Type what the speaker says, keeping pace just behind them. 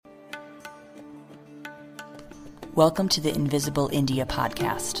Welcome to the Invisible India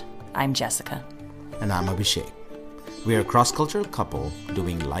podcast. I'm Jessica. And I'm Abhishek. We are a cross-cultural couple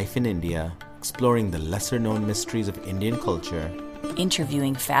doing life in India, exploring the lesser-known mysteries of Indian culture,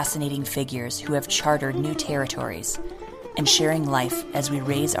 interviewing fascinating figures who have chartered new territories, and sharing life as we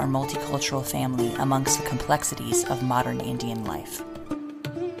raise our multicultural family amongst the complexities of modern Indian life.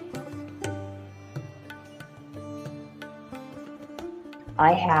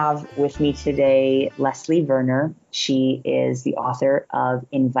 I have with me today Leslie Verner. She is the author of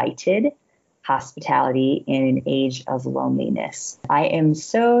Invited: Hospitality in an Age of Loneliness. I am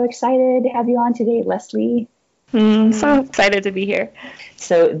so excited to have you on today, Leslie. So excited to be here.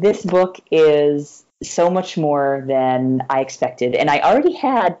 So this book is so much more than I expected. And I already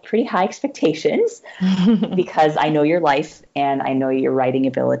had pretty high expectations because I know your life and I know your writing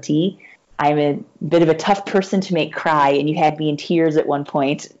ability. I'm a bit of a tough person to make cry, and you had me in tears at one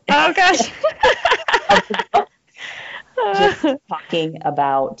point. Oh, gosh. Just talking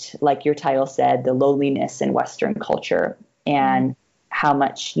about, like your title said, the loneliness in Western culture and how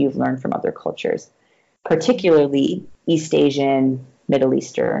much you've learned from other cultures, particularly East Asian, Middle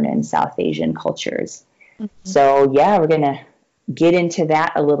Eastern, and South Asian cultures. Mm-hmm. So, yeah, we're going to get into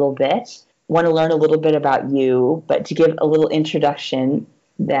that a little bit. Want to learn a little bit about you, but to give a little introduction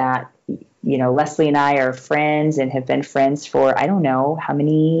that, you know, Leslie and I are friends and have been friends for, I don't know, how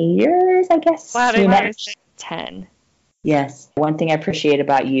many years, I guess? Wow, 10. Yes. One thing I appreciate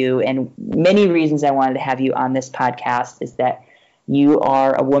about you, and many reasons I wanted to have you on this podcast, is that you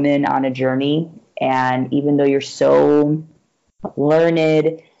are a woman on a journey. And even though you're so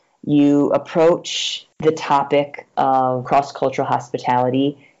learned, you approach the topic of cross-cultural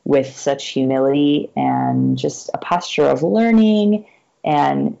hospitality with such humility and just a posture of learning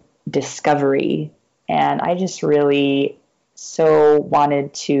and discovery. And I just really so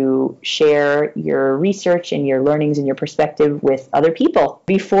wanted to share your research and your learnings and your perspective with other people.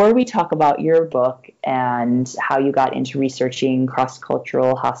 Before we talk about your book and how you got into researching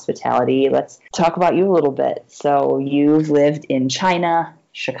cross-cultural hospitality, let's talk about you a little bit. So you've lived in China,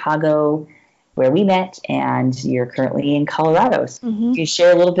 Chicago, where we met, and you're currently in Colorado. Mm-hmm. Can you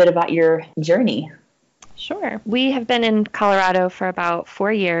share a little bit about your journey? Sure. We have been in Colorado for about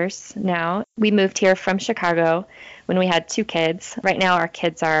 4 years now. We moved here from Chicago when we had 2 kids. Right now our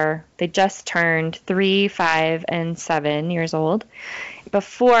kids they just turned 3, 5, and 7 years old.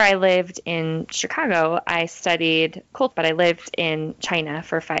 Before I lived in Chicago, I studied culture, but I lived in China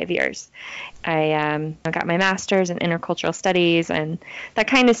for 5 years. I got my master's in intercultural studies, and that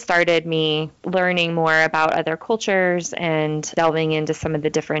kind of started me learning more about other cultures and delving into some of the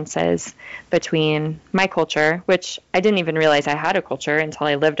differences between my culture, which I didn't even realize I had a culture until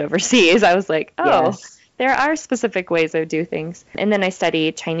I lived overseas. I was like, oh, yes. There are specific ways I do things. And then I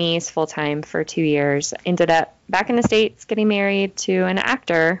studied Chinese full-time for 2 years. Ended up back in the States getting married to an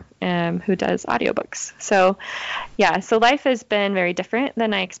actor who does audiobooks. So, yeah, so life has been very different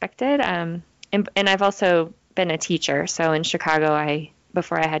than I expected. And I've also been a teacher. So in Chicago,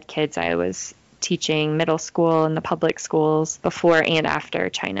 before I had kids, I was teaching middle school in the public schools before and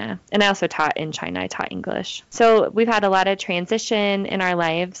after China. And I also taught in China. I taught English. So we've had a lot of transition in our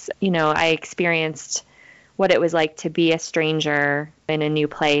lives. You know, I experienced what it was like to be a stranger in a new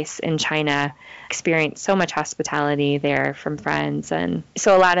place in China, experienced so much hospitality there from friends. And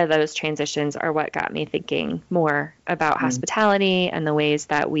so a lot of those transitions are what got me thinking more about hospitality and the ways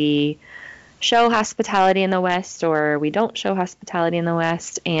that we show hospitality in the West or we don't show hospitality in the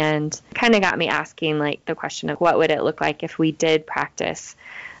West, and kind of got me asking like the question of what would it look like if we did practice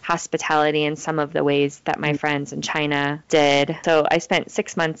hospitality in some of the ways that my friends in China did. So I spent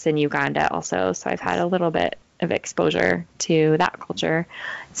 6 months in Uganda also, so I've had a little bit of exposure to that culture.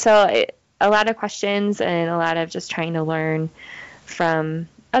 So a lot of questions and a lot of just trying to learn from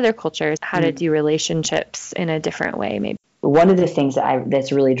other cultures how to do relationships in a different way, maybe. One of the things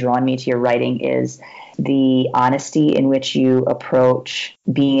that's really drawn me to your writing is the honesty in which you approach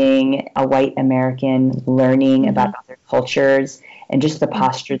being a white American, learning about other cultures, and just the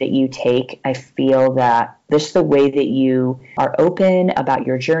posture that you take. I feel that just the way that you are open about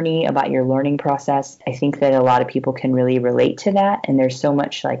your journey, about your learning process, I think that a lot of people can really relate to that. And there's so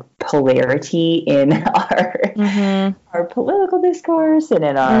much like polarity in our political discourse and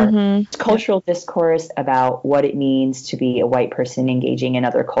in our cultural discourse about what it means to be a white person engaging in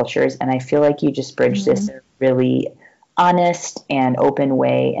other cultures. And I feel like you just bridge this in a really honest and open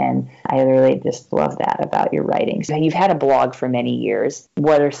way, and I really just love that about your writing. So you've had a blog for many years.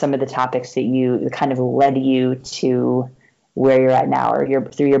 What are some of the topics that kind of led you to where you're at now, or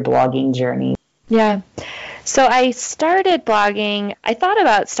through your blogging journey? Yeah. So I started blogging. I thought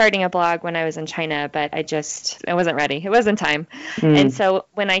about starting a blog when I was in China, but I wasn't ready. It wasn't time. And so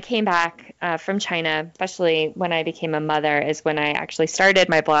when I came back from China, especially when I became a mother, is when I actually started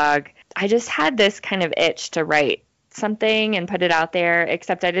my blog. I just had this kind of itch to write something and put it out there,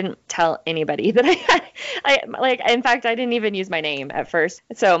 except I didn't tell anybody that in fact, I didn't even use my name at first.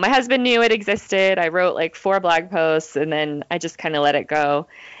 So my husband knew it existed. I wrote like 4 blog posts, and then I just kind of let it go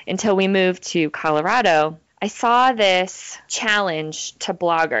until we moved to Colorado. I saw this challenge to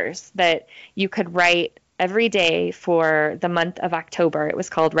bloggers that you could write every day for the month of October. It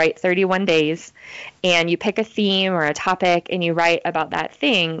was called Write 31 Days. And you pick a theme or a topic and you write about that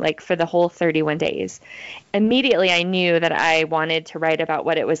thing like for the whole 31 days. Immediately, I knew that I wanted to write about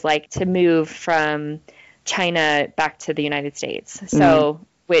what it was like to move from China back to the United States. So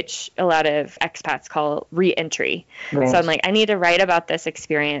which a lot of expats call re-entry. Right. So I'm like, I need to write about this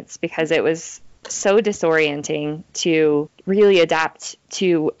experience because it was so disorienting to really adapt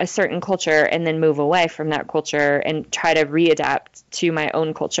to a certain culture and then move away from that culture and try to readapt to my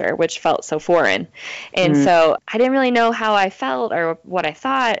own culture, which felt so foreign. And so I didn't really know how I felt or what I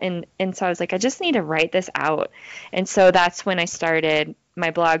thought. And so I was like, I just need to write this out. And so that's when I started my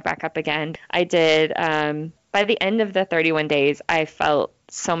blog back up again. I did, by the end of the 31 days, I felt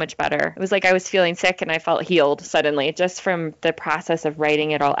so much better. It was like I was feeling sick and I felt healed suddenly just from the process of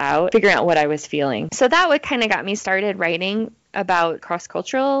writing it all out, figuring out what I was feeling. So that what kind of got me started writing about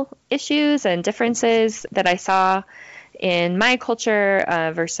cross-cultural issues and differences that I saw in my culture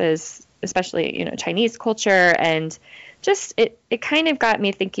versus especially, Chinese culture. And just it kind of got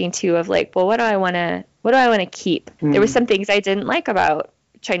me thinking too of like, well, what do I want to keep? There were some things I didn't like about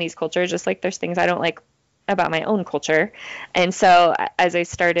Chinese culture, just like there's things I don't like about my own culture. And so as I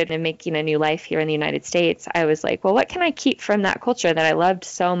started making a new life here in the United States, I was like, well, what can I keep from that culture that I loved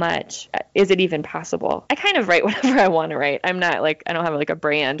so much? Is it even possible? I kind of write whatever I want to write. I'm not like, I don't have like a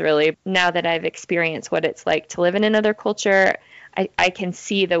brand really. Now that I've experienced what it's like to live in another culture, I can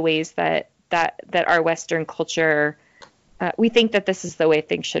see the ways that our Western culture, we think that this is the way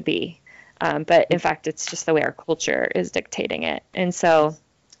things should be. But in fact, it's just the way our culture is dictating it. And so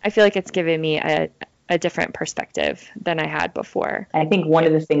I feel like it's given me a different perspective than I had before. I think one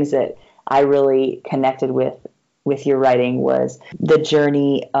of the things that I really connected with your writing was the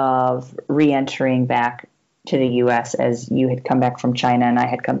journey of re-entering back to the U.S. as you had come back from China and I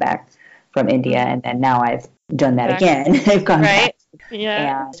had come back from India, and then now I've done that again. I've gone back.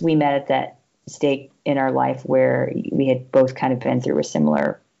 Yeah. And we met at that stage in our life where we had both kind of been through a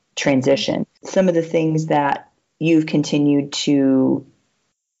similar transition. Some of the things that you've continued to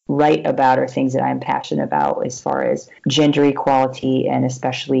write about are things that I'm passionate about as far as gender equality and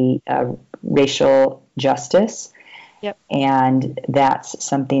especially racial justice. Yep. And that's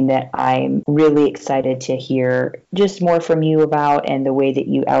something that I'm really excited to hear just more from you about, and the way that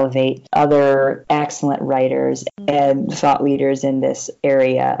you elevate other excellent writers and thought leaders in this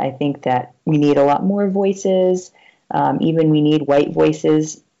area. I think that we need a lot more voices. Even we need white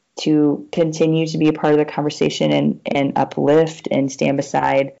voices to continue to be a part of the conversation and uplift and stand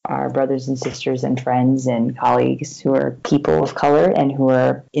beside our brothers and sisters and friends and colleagues who are people of color and who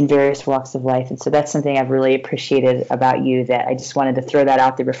are in various walks of life. And so that's something I've really appreciated about you, that I just wanted to throw that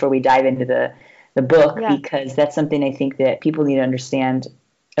out there before we dive into the book, because that's something I think that people need to understand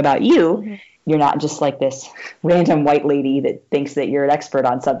about you. Mm-hmm. You're not just like this random white lady that thinks that you're an expert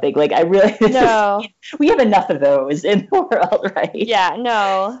on something. Like, I really, we have enough of those in the world, right? Yeah,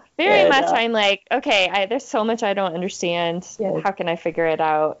 no, very much. I'm like, okay, there's so much I don't understand. Yes. How can I figure it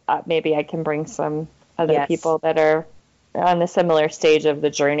out? Maybe I can bring some other people that are on a similar stage of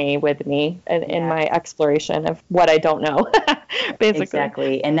the journey with me in my exploration of what I don't know, basically.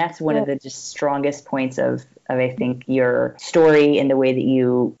 Exactly. And that's one of the just strongest points of I think your story and the way that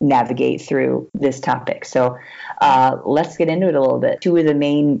you navigate through this topic. So let's get into it a little bit. Two of the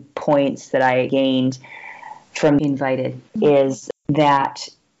main points that I gained from Invited is that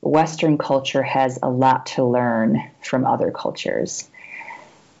Western culture has a lot to learn from other cultures.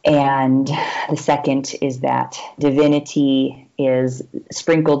 And the second is that divinity is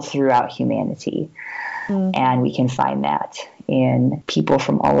sprinkled throughout humanity. And we can find that in people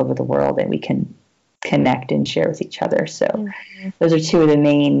from all over the world, and we can connect and share with each other. So those are two of the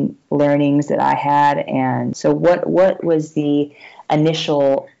main learnings that I had. And so what was the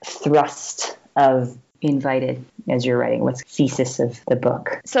initial thrust of Invited as you're writing? What's the thesis of the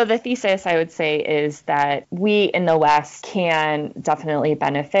book? So the thesis, I would say, is that we in the West can definitely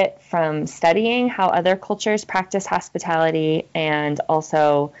benefit from studying how other cultures practice hospitality, and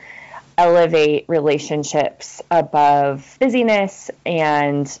also elevate relationships above busyness,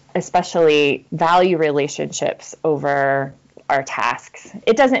 and especially value relationships over our tasks.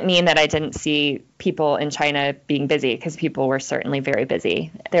 It doesn't mean that I didn't see people in China being busy, because people were certainly very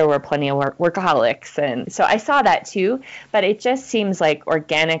busy. There were plenty of workaholics, and so I saw that too, but it just seems like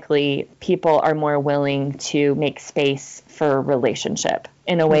organically people are more willing to make space for relationship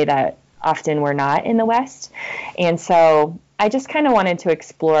in a way that often we're not in the West. And so I just kind of wanted to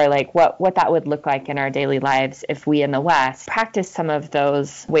explore like what that would look like in our daily lives if we in the West practice some of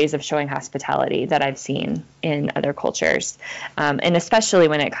those ways of showing hospitality that I've seen in other cultures. And especially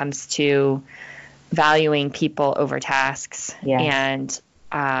when it comes to valuing people over tasks, and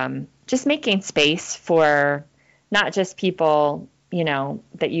just making space for not just people, you know,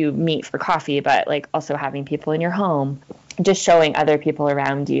 that you meet for coffee, but like also having people in your home, just showing other people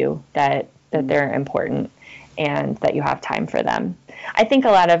around you that they're important and that you have time for them. I think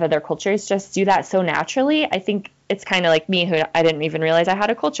a lot of other cultures just do that so naturally. I think it's kind of like me, who I didn't even realize I had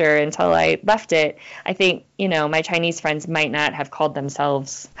a culture until I left it. I think, you know, my Chinese friends might not have called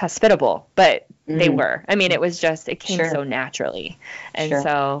themselves hospitable, but they were. I mean, it came so naturally. And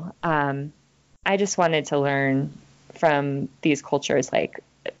so I just wanted to learn from these cultures, like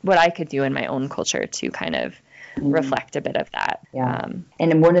what I could do in my own culture to kind of reflect a bit of that.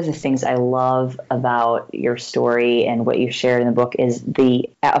 And one of the things I love about your story and what you shared in the book is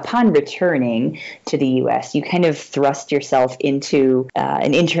upon returning to the U.S., you kind of thrust yourself into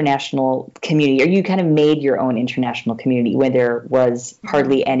an international community, or you kind of made your own international community when there was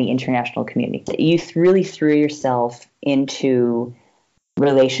hardly any international community. You really threw yourself into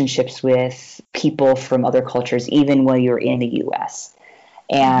relationships with people from other cultures, even while you were in the U.S.,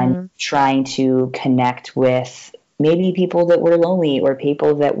 and trying to connect with maybe people that were lonely, or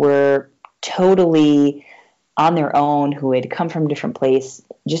people that were totally on their own, who had come from a different place,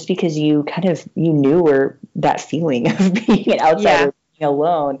 just because you knew where that feeling of being an outsider, being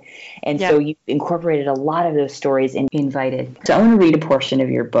alone. And so you incorporated a lot of those stories and invited. So I want to read a portion of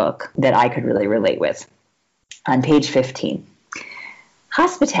your book that I could really relate with. On page 15.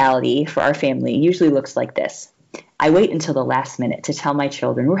 Hospitality for our family usually looks like this. I wait until the last minute to tell my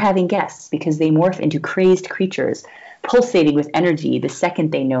children we're having guests, because they morph into crazed creatures, pulsating with energy the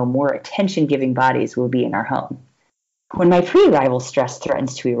second they know more attention-giving bodies will be in our home. When my pre-arrival stress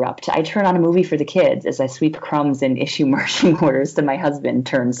threatens to erupt, I turn on a movie for the kids as I sweep crumbs and issue marching orders to my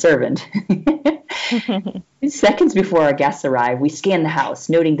husband-turned-servant. Seconds before our guests arrive, we scan the house,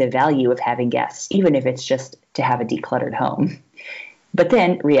 noting the value of having guests, even if it's just to have a decluttered home. But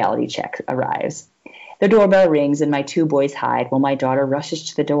then reality check arrives. The doorbell rings and my two boys hide while my daughter rushes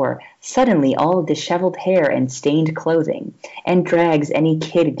to the door, suddenly all disheveled hair and stained clothing, and drags any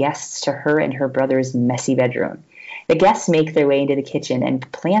kid guests to her and her brother's messy bedroom. The guests make their way into the kitchen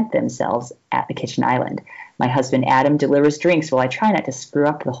and plant themselves at the kitchen island. My husband Adam delivers drinks while I try not to screw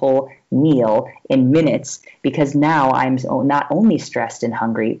up the whole meal in minutes, because now I'm not only stressed and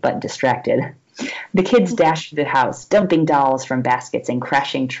hungry, but distracted. The kids dash through the house, dumping dolls from baskets and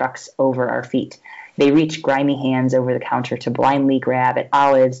crashing trucks over our feet. They reach grimy hands over the counter to blindly grab at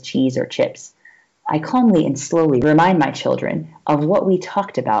olives, cheese, or chips. I calmly and slowly remind my children of what we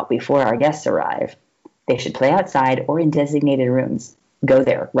talked about before our guests arrive. They should play outside or in designated rooms. Go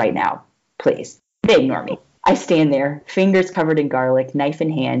there right now, please. They ignore me. I stand there, fingers covered in garlic, knife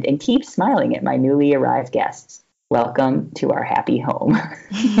in hand, and keep smiling at my newly arrived guests. Welcome to our happy home.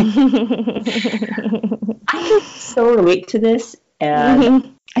 I can so relate to this,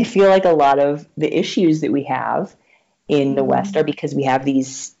 and I feel like a lot of the issues that we have in the West are because we have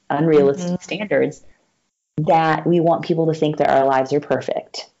these unrealistic standards that we want people to think that our lives are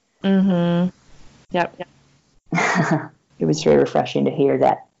perfect. Yep. It was very refreshing to hear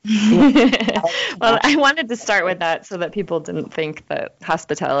that. Well, I wanted to start with that so that people didn't think that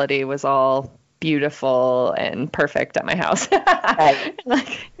hospitality was all beautiful and perfect at my house. Right.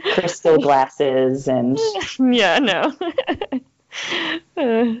 Like, crystal glasses and... Yeah, no.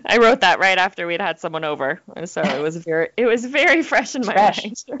 I wrote that right after we'd had someone over, so it was very fresh in my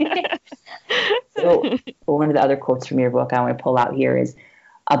mind. So one of the other quotes from your book I want to pull out here is,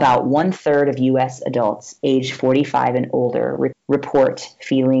 about 1/3 of U.S. adults aged 45 and older report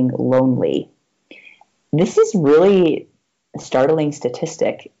feeling lonely. This is really a startling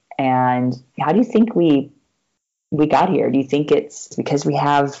statistic. And how do you think we got here? Do you think it's because we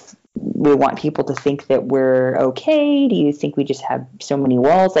want people to think that we're okay? Do you think we just have so many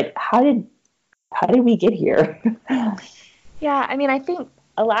walls? Like, how did we get here? Yeah, I mean, I think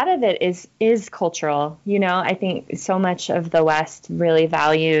a lot of it is cultural. You know, I think so much of the West really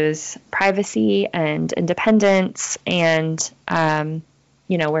values privacy and independence and,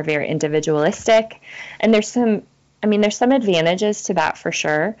 we're very individualistic. And there's some advantages to that for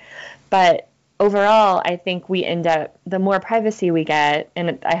sure. But overall, I think we end up, the more privacy we get,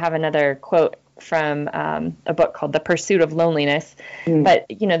 and I have another quote from a book called The Pursuit of Loneliness. But,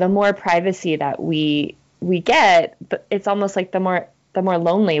 the more privacy that we get, it's almost like the more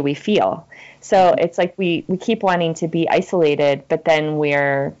lonely we feel. So it's like we keep wanting to be isolated, but then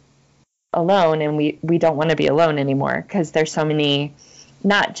we're alone, and we don't want to be alone anymore, because there's so many,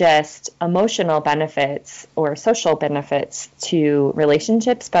 not just emotional benefits or social benefits to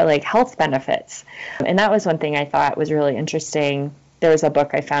relationships, but like health benefits. And that was one thing I thought was really interesting. There was a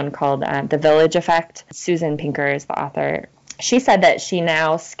book I found called The Village Effect. Susan Pinker is the author. She said that she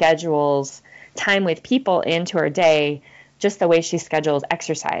now schedules time with people into her day just the way she schedules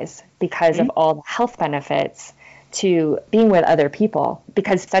exercise, because of all the health benefits to being with other people.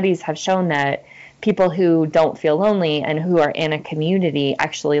 Because studies have shown that people who don't feel lonely and who are in a community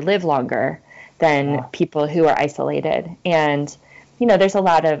actually live longer than people who are isolated. And, there's a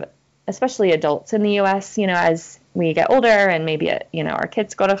lot of, especially adults in the U.S., as we get older and maybe, our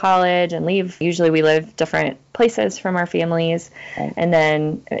kids go to college and leave. Usually we live different places from our families. Right. And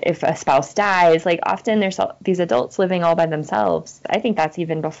then if a spouse dies, like often there's these adults living all by themselves. I think that's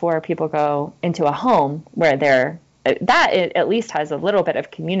even before people go into a home where that at least has a little bit of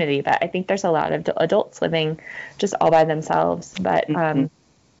community, but I think there's a lot of adults living just all by themselves. But so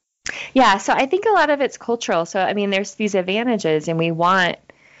I think a lot of it's cultural. So, there's these advantages, and we want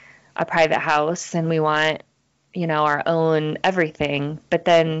a private house, and we want, our own everything. But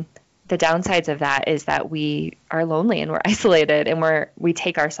then the downsides of that is that we are lonely and we're isolated, and we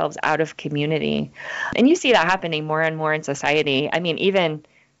take ourselves out of community. And you see that happening more and more in society. Even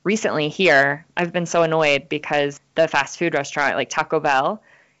recently here, I've been so annoyed because the fast food restaurant, like Taco Bell,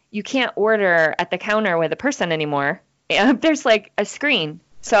 you can't order at the counter with a person anymore. There's like a screen.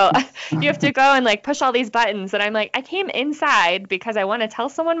 So you have to go and like push all these buttons. And I'm like, I came inside because I want to tell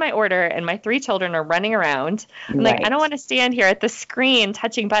someone my order, and my 3 children are running around. I'm like, I don't want to stand here at the screen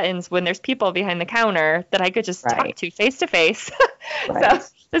touching buttons when there's people behind the counter that I could just talk to face to face. So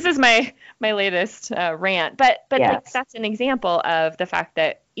this is my latest rant. But like, that's an example of the fact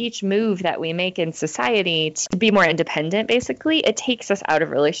that each move that we make in society to be more independent, basically, it takes us out of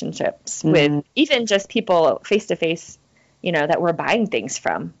relationships with even just people face to face, that we're buying things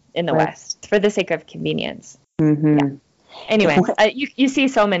from in the West for the sake of convenience. Anyway, you see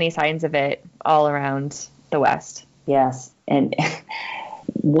so many signs of it all around the West. Yes. And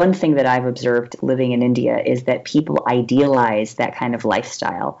one thing that I've observed living in India is that people idealize that kind of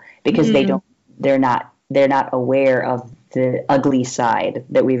lifestyle because they're not aware of the ugly side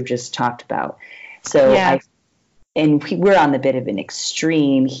that we've just talked about. So we're on the bit of an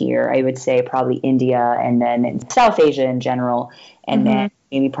extreme here. I would say probably India, and then in South Asia in general, and then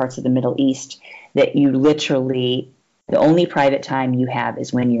maybe parts of the Middle East, that you literally, the only private time you have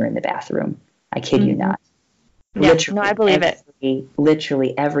is when you're in the bathroom. I kid you not. Yeah, no, I believe it.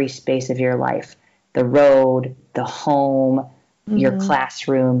 Literally every space of your life, the road, the home, your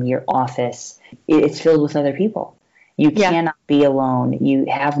classroom, your office, it's filled with other people. You cannot be alone. You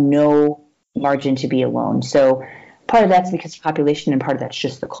have no margin to be alone. So part of that's because of population, and part of that's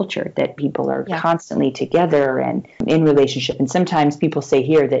just the culture that people are constantly together and in relationship. And sometimes people say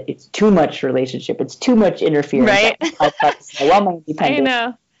here that it's too much relationship, it's too much interference. Right. I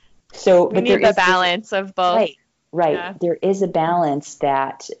know. So, we need the balance of both. Right. Yeah. There is a balance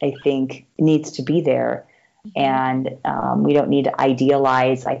that I think needs to be there. And we don't need to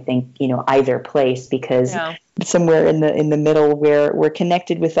idealize, I think, either place, because somewhere in the middle where we're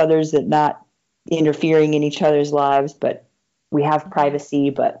connected with others that not interfering in each other's lives, but we have privacy,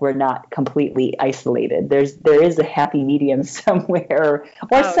 but we're not completely isolated. There is a happy medium somewhere,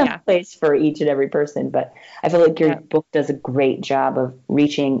 or some place for each and every person. But I feel like your book does a great job of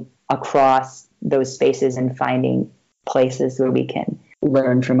reaching across those spaces and finding places where we can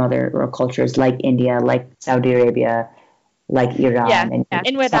learn from other cultures, like India, like Saudi Arabia, like Iran.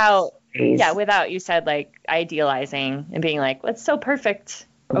 And without you said, like, idealizing and being like, it's so perfect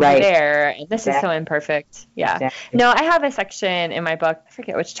over there, and this is so imperfect. No, I have a section in my book, I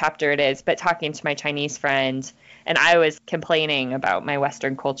forget which chapter it is, but talking to my Chinese friend, and I was complaining about my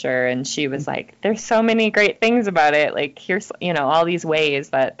Western culture, and she was like, there's so many great things about it, like, here's all these ways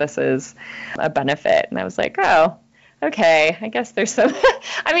that this is a benefit. And I was like, oh, okay, I guess there's some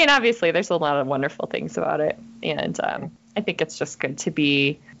obviously there's a lot of wonderful things about it, and I think it's just good to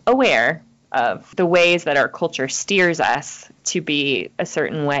be aware of the ways that our culture steers us to be a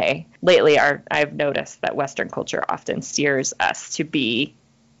certain way. Lately, I've noticed that Western culture often steers us to be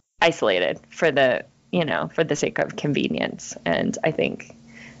isolated for the sake of convenience. And I think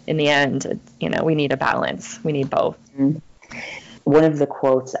in the end, we need a balance. We need both. One of the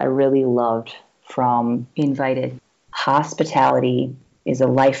quotes I really loved from Invited: hospitality is a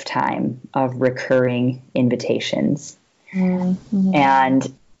lifetime of recurring invitations. Mm-hmm.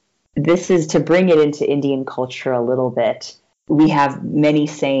 And this is to bring it into Indian culture a little bit. We have many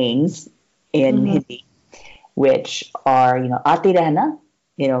sayings in Hindi, which are, aate rehna,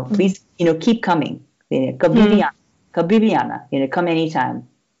 please, keep coming. Kabhi bhi aana, come anytime.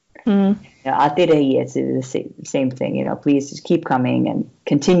 Aate rahiye, it's the same thing, please just keep coming and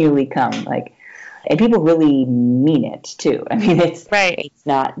continually come. And people really mean it too. I mean, it's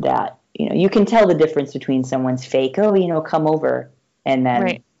not that, you can tell the difference between someone's fake, come over, and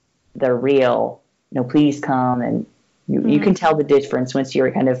then the real, please come. And you can tell the difference once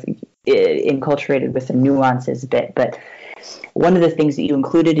you're kind of enculturated with the nuances a bit. But one of the things that you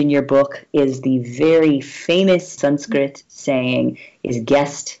included in your book is the very famous Sanskrit saying is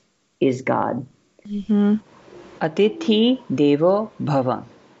guest is God. Atithi Devo Bhava.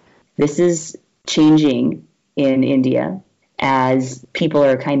 This is changing in India as people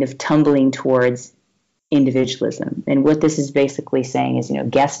are kind of tumbling towards individualism. And what this is basically saying is,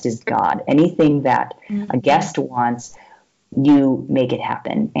 guest is God. Anything that a guest wants, you make it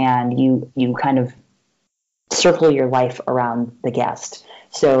happen. And you kind of circle your life around the guest.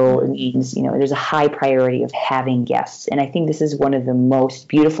 So it means, there's a high priority of having guests. And I think this is one of the most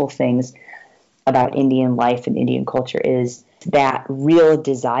beautiful things about Indian life and Indian culture is that real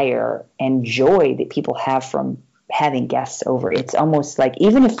desire and joy that people have from having guests over. It's almost like,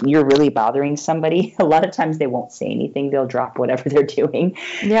 even if you're really bothering somebody, a lot of times they won't say anything. They'll drop whatever they're doing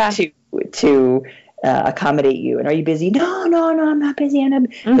to accommodate you. And are you busy? No, I'm not busy. I'm not.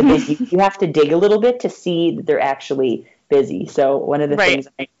 But you have to dig a little bit to see that they're actually busy. So one of the things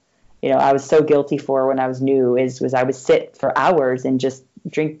I was so guilty for when I was new was I would sit for hours and just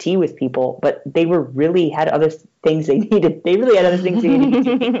drink tea with people, but they had other things they needed. They really had other things they needed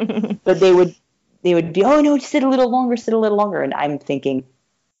to do. But they would be, oh no, sit a little longer. And I'm thinking,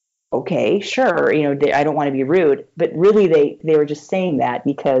 okay, sure, I don't want to be rude, but really they were just saying that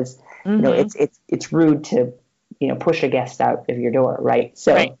because it's rude to push a guest out of your door, right?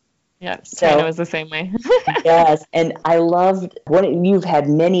 So. Yeah, China was the same way. Yes, and I loved you've had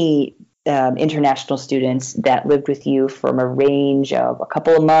many international students that lived with you from a range of a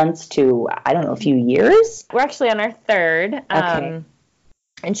couple of months to, I don't know, a few years? We're actually on our third, and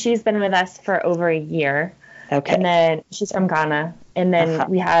she's been with us for over a year. Okay. And then she's from Ghana. And then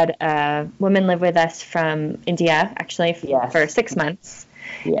we had a woman live with us from India, actually, for 6 months.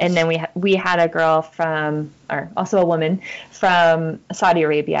 Yes. And then we had a girl also a woman from Saudi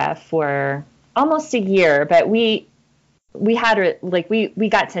Arabia for almost a year, but we had her, we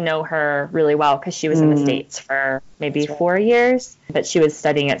got to know her really well because she was in the States for maybe 4 years, but she was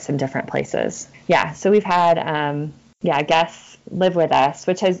studying at some different places. Yeah, so we've had guests live with us,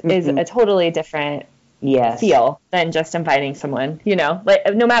 which is a totally different feel than just inviting someone,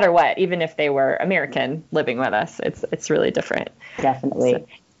 no matter what, even if they were American living with us, it's really different. Definitely. So,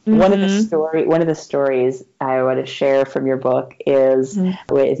 one of the stories I want to share from your book is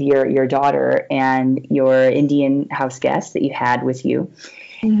with your daughter and your Indian house guest that you had with you.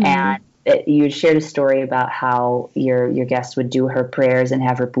 And you shared a story about how your guest would do her prayers and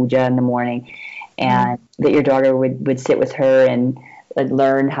have her puja in the morning, and that your daughter would sit with her and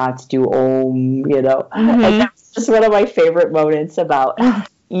learn how to do Om, And that's just one of my favorite moments about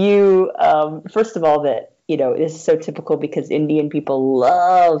you. First of all, that, this is so typical because Indian people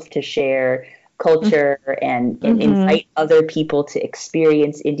love to share culture and invite other people to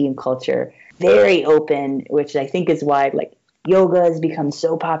experience Indian culture. Very open, which I think is why yoga has become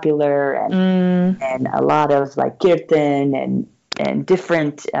so popular and a lot of kirtan and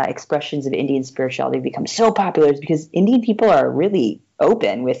different expressions of Indian spirituality have become so popular because Indian people are really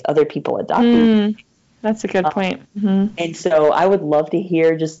open with other people adopting. That's a good point. And so I would love to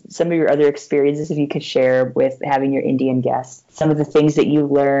hear just some of your other experiences, if you could share with having your Indian guests, some of the things that you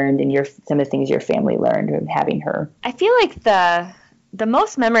learned and some of the things your family learned from having her. I feel like the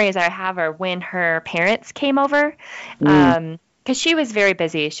most memories I have are when her parents came over. Because she was very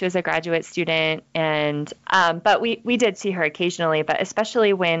busy. She was a graduate student, and but we did see her occasionally. But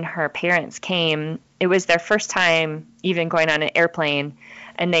especially when her parents came, it was their first time even going on an airplane,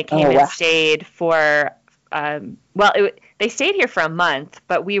 and they came and stayed for. They stayed here for a month,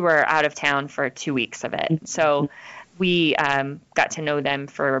 but we were out of town for 2 weeks of it. So we got to know them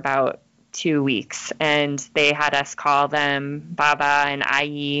for about 2 weeks, and they had us call them Baba and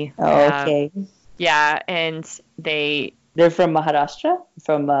Ai. Okay. Yeah, and they're from Maharashtra,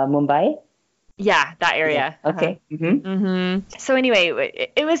 from Mumbai? Yeah, that area. Yeah. Okay. So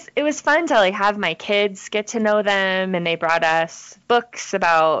anyway, it was fun to like have my kids get to know them, and they brought us books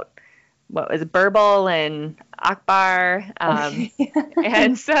about what was Birbal and Akbar,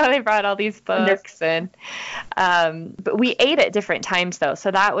 and so they brought all these books, and but we ate at different times though, so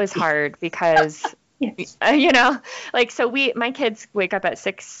that was hard because Yes. like so my kids wake up at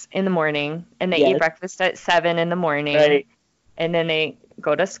 6 in the morning and they Yes. eat breakfast at 7 in the morning, Right. and then they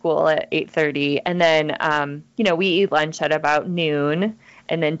go to school at 8:30, and then we eat lunch at about noon,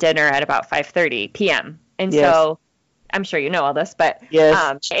 and then dinner at about 5:30 p.m. And Yes. so I'm sure you know all this, but Yes.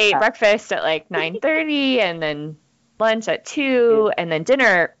 I ate breakfast at like 9:30, and then lunch at 2, and then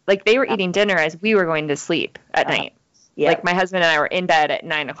dinner. Like they were eating dinner as we were going to sleep at night. Yeah. Like my husband and I were in bed at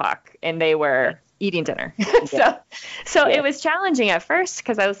 9 o'clock, and they were eating dinner. So it was challenging at first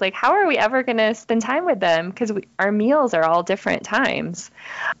because I was like, how are we ever going to spend time with them? Because our meals are all different times.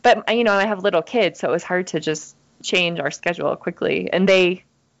 But I have little kids, so it was hard to just change our schedule quickly. And they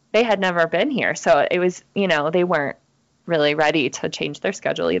had never been here, so it was they weren't really ready to change their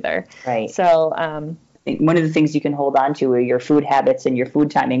schedule either. Right. So one of the things you can hold on to are your food habits and your food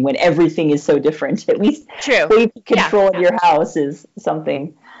timing when everything is so different. At least True. what you can control in your house is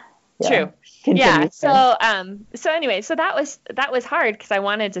something. True. Continue. Yeah. So anyway, so that was hard because I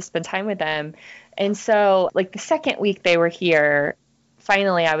wanted to spend time with them. And so like the second week they were here,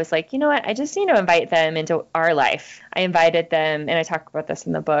 finally I was like, you know what? I just need to invite them into our life. I invited them, and I talk about this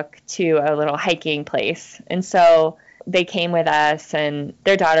in the book, to a little hiking place. And so they came with us, and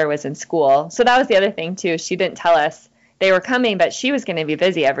their daughter was in school. So that was the other thing too. She didn't tell us they were coming, but she was going to be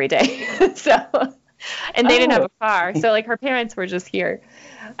busy every day. And they didn't have a car. So like her parents were just here.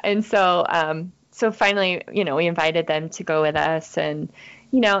 And so finally, we invited them to go with us, and,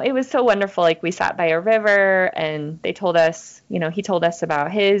 it was so wonderful. Like we sat by a river, and they told us, he told us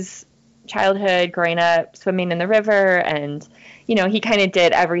about his childhood growing up swimming in the river, and, he kind of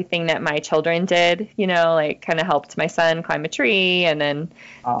did everything that my children did, like kind of helped my son climb a tree, and then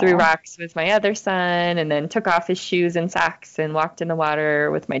threw rocks with my other son, and then took off his shoes and socks and walked in the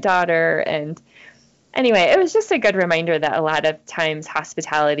water with my daughter. And anyway, it was just a good reminder that a lot of times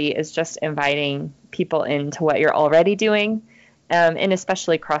hospitality is just inviting people into what you're already doing. And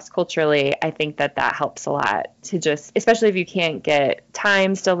especially cross-culturally, I think that helps a lot to just, especially if you can't get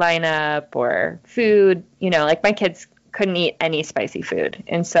times to line up or food, like my kids couldn't eat any spicy food.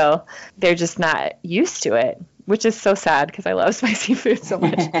 And so they're just not used to it, which is so sad because I love spicy food so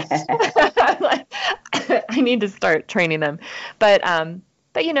much. I need to start training them. But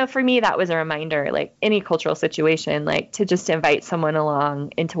for me, that was a reminder, like any cultural situation, like to just invite someone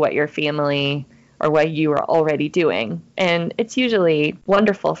along into what your family or what you are already doing. And it's usually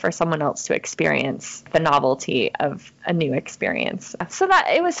wonderful for someone else to experience the novelty of a new experience. So that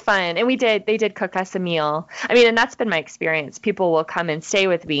it was fun. And they did cook us a meal. I mean, and that's been my experience. People will come and stay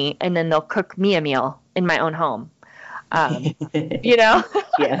with me, and then they'll cook me a meal in my own home.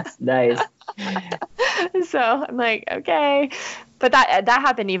 Yes, nice. So I'm like, okay. But that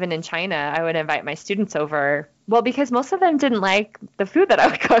happened even in China. I would invite my students over. Well, because most of them didn't like the food that I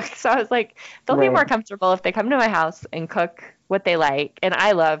would cook. So I was like, they'll be more comfortable if they come to my house and cook what they like. And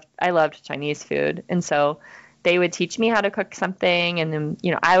I loved Chinese food. And so they would teach me how to cook something, and then,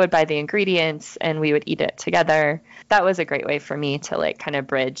 I would buy the ingredients and we would eat it together. That was a great way for me to like kind of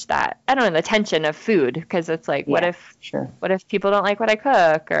bridge that, I don't know, the tension of food, because it's like, what if people don't like what I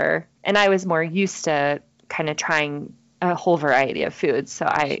cook, and I was more used to kind of trying a whole variety of foods. So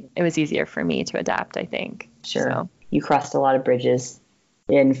it was easier for me to adapt, I think. Sure. So. You crossed a lot of bridges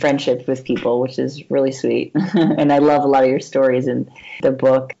in friendship with people, which is really sweet. And I love a lot of your stories in the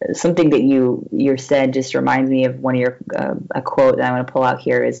book. Something that you said just reminds me of one of your, a quote that I want to pull out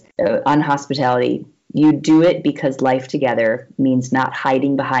here is, on hospitality, you do it because life together means not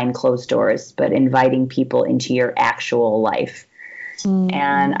hiding behind closed doors, but inviting people into your actual life.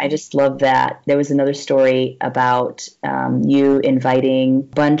 And I just love that. There was another story about you inviting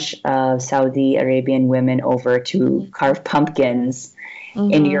a bunch of Saudi Arabian women over to carve pumpkins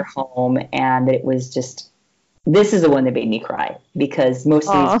into your home. And it was just, this is the one that made me cry, because most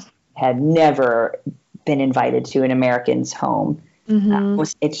of these had never been invited to an American's home.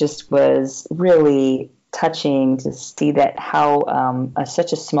 It just was really touching to see that how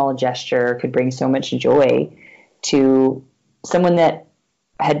such a small gesture could bring so much joy to someone that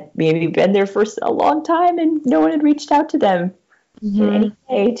had maybe been there for a long time and no one had reached out to them in any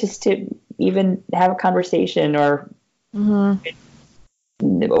way, just to even have a conversation or open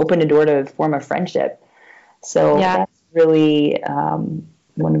a door to form a friendship. So that's really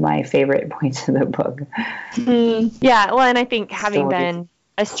one of my favorite points of the book. Yeah, well, and I think having been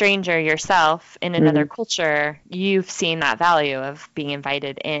a stranger yourself in another culture, you've seen that value of being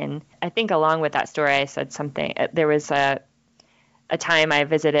invited in. I think along with that story, I said something. There was a time I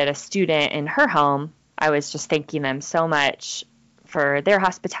visited a student in her home. I was just thanking them so much for their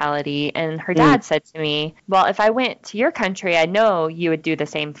hospitality. And her dad said to me, well, if I went to your country, I know you would do the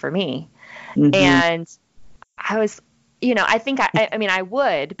same for me. And I was, I think, I mean, I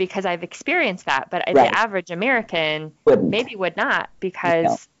would, because I've experienced that, but the average American maybe would not,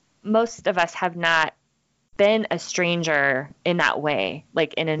 because most of us have not been a stranger in that way,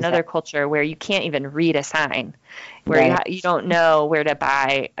 like in another culture where you can't even read a sign, where you don't know where to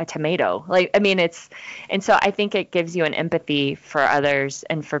buy a tomato. Like, I mean, and so I think it gives you an empathy for others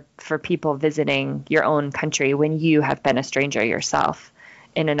and for people visiting your own country when you have been a stranger yourself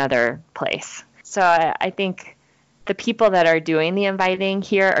in another place. So I think the people that are doing the inviting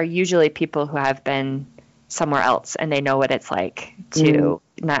here are usually people who have been somewhere else and they know what it's like to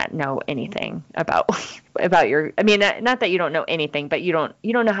not know anything about your, I mean, not that you don't know anything, but you don't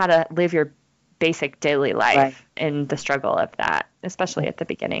know how to live your basic daily life and the struggle of that, especially at the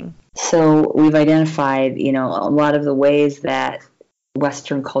beginning. So we've identified, a lot of the ways that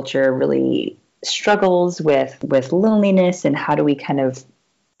Western culture really struggles with loneliness, and how do we kind of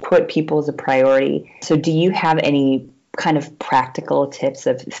put people as a priority. So do you have any kind of practical tips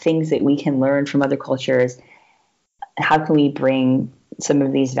of things that we can learn from other cultures? How can we bring some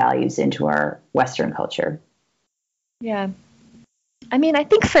of these values into our Western culture? Yeah. I mean, I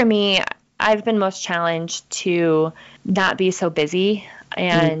think for me, I've been most challenged to not be so busy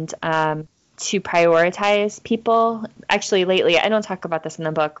and to prioritize people. Actually, lately, I don't talk about this in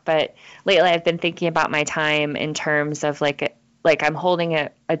the book, but lately I've been thinking about my time in terms of like I'm holding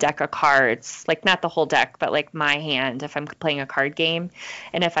a deck of cards, like not the whole deck, but like my hand if I'm playing a card game.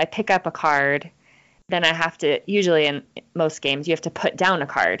 And if I pick up a card, then I have to, usually in most games, you have to put down a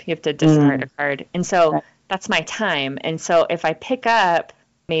card. You have to discard a card. And so that's my time. And so if I pick up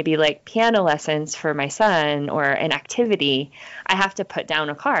maybe like piano lessons for my son or an activity, I have to put down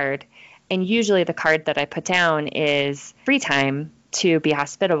a card. And usually the card that I put down is free time to be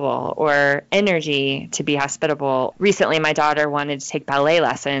hospitable or energy to be hospitable. Recently, my daughter wanted to take ballet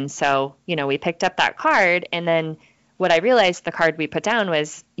lessons. So, we picked up that card. And then what I realized the card we put down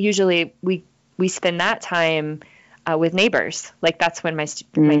was usually we spend that time with neighbors. Like that's when my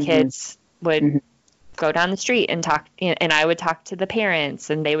kids would go down the street and talk, and I would talk to the parents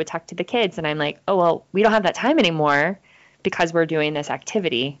and they would talk to the kids. And I'm like, oh, well, we don't have that time anymore because we're doing this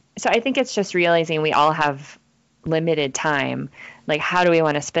activity. So I think it's just realizing we all have limited time. Like, how do we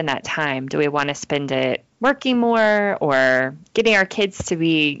want to spend that time? Do we want to spend it working more or getting our kids to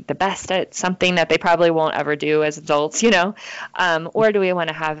be the best at something that they probably won't ever do as adults, or do we want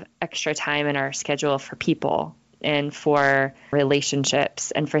to have extra time in our schedule for people and for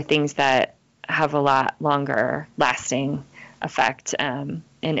relationships and for things that have a lot longer lasting effect and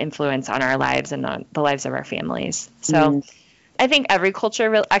influence on our lives and on the lives of our families. So I think every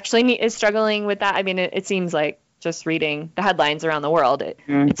culture actually is struggling with that. I mean, it seems like just reading the headlines around the world,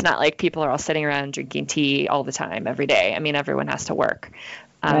 it's not like people are all sitting around drinking tea all the time, every day. I mean, everyone has to work.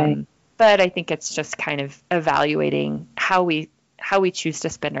 But I think it's just kind of evaluating how we choose to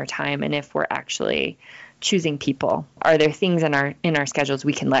spend our time and if we're actually choosing people. Are there things in our schedules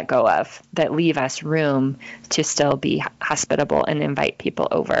we can let go of that leave us room to still be hospitable and invite people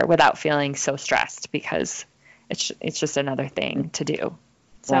over without feeling so stressed because it's just another thing to do.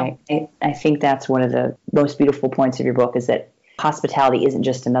 So right. I think that's one of the most beautiful points of your book is that hospitality isn't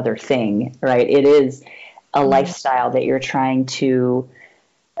just another thing, right? It is a lifestyle that you're trying to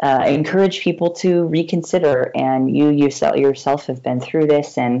encourage people to reconsider. And you yourself have been through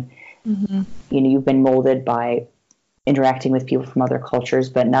this, and you've been molded by interacting with people from other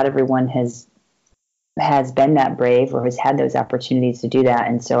cultures, but not everyone has been that brave or has had those opportunities to do that.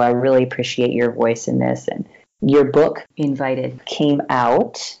 And so I really appreciate your voice in this. And your book, Invited, came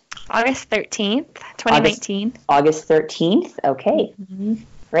out August 13th, 2019. August 13th. Okay.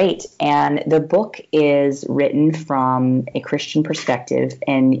 Great. And the book is written from a Christian perspective,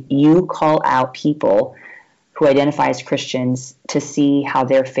 and you call out people who identify as Christians to see how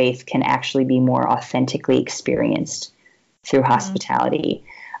their faith can actually be more authentically experienced through hospitality.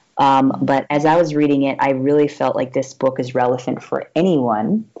 But as I was reading it, I really felt like this book is relevant for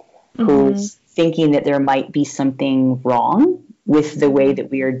anyone who's thinking that there might be something wrong with the way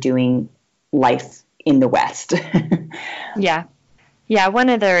that we are doing life in the West. Yeah. One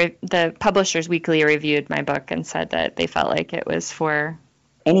of the Publishers Weekly reviewed my book and said that they felt like it was for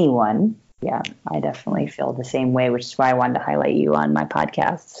anyone. Yeah, I definitely feel the same way, which is why I wanted to highlight you on my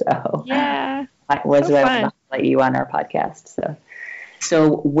podcast. So yeah, I wanted to highlight you on our podcast. So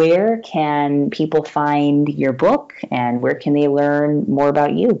So where can people find your book and where can they learn more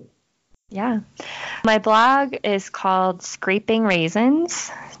about you? Yeah. My blog is called Scraping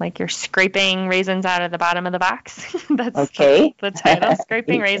Raisins. Like you're scraping raisins out of the bottom of the box. That's okay. the title,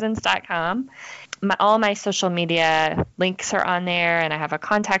 scrapingraisins.com. All my social media links are on there, and I have a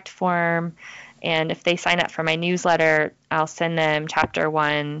contact form. And if they sign up for my newsletter, I'll send them chapter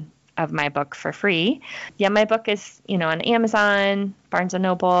 1 of my book for free. Yeah, my book is, on Amazon, Barnes &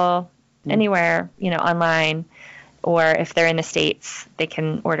 Noble, anywhere, online. Or if they're in the States, they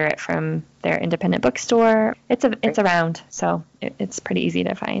can order it from their independent bookstore. It's around, so it's pretty easy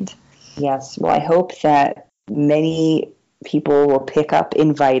to find. Yes. Well, I hope that many people will pick up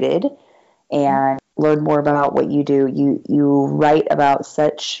Invited and learn more about what you do. You write about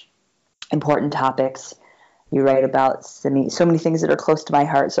such important topics. You write about so many things that are close to my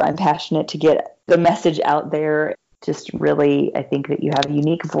heart. So I'm passionate to get the message out there. Just really, I think that you have a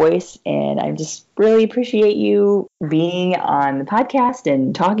unique voice, and I just really appreciate you being on the podcast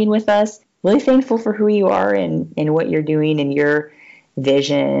and talking with us. Really thankful for who you are and what you're doing and your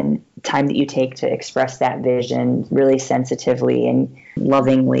vision, time that you take to express that vision really sensitively and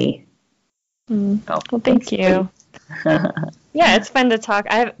lovingly. Well, thank you. Yeah, it's fun to talk.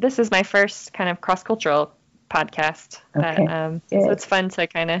 This is my first kind of cross-cultural podcast. Okay. So it's fun to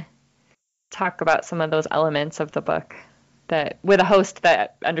kind of talk about some of those elements of the book that with a host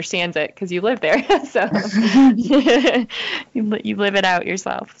that understands it because you live there. So you live it out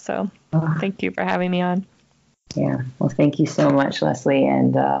yourself. So thank you for having me on. Yeah. Well, thank you so much, Leslie.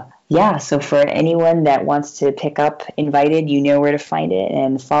 And so for anyone that wants to pick up Invited, you know where to find it,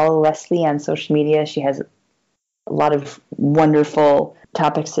 and follow Leslie on social media. She has a lot of wonderful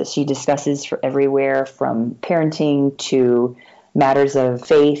topics that she discusses for everywhere from parenting to matters of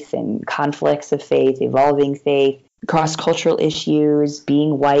faith and conflicts of faith, evolving faith, cross-cultural issues,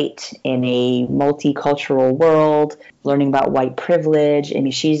 being white in a multicultural world, learning about white privilege. I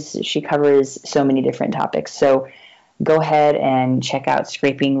mean, she covers so many different topics. So go ahead and check out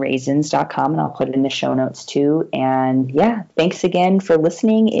scrapingraisins.com, and I'll put it in the show notes too. And thanks again for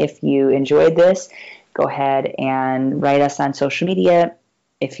listening. If you enjoyed this, go ahead and write us on social media.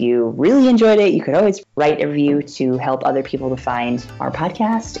 If you really enjoyed it, you could always write a review to help other people to find our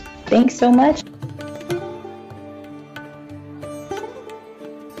podcast. Thanks so much.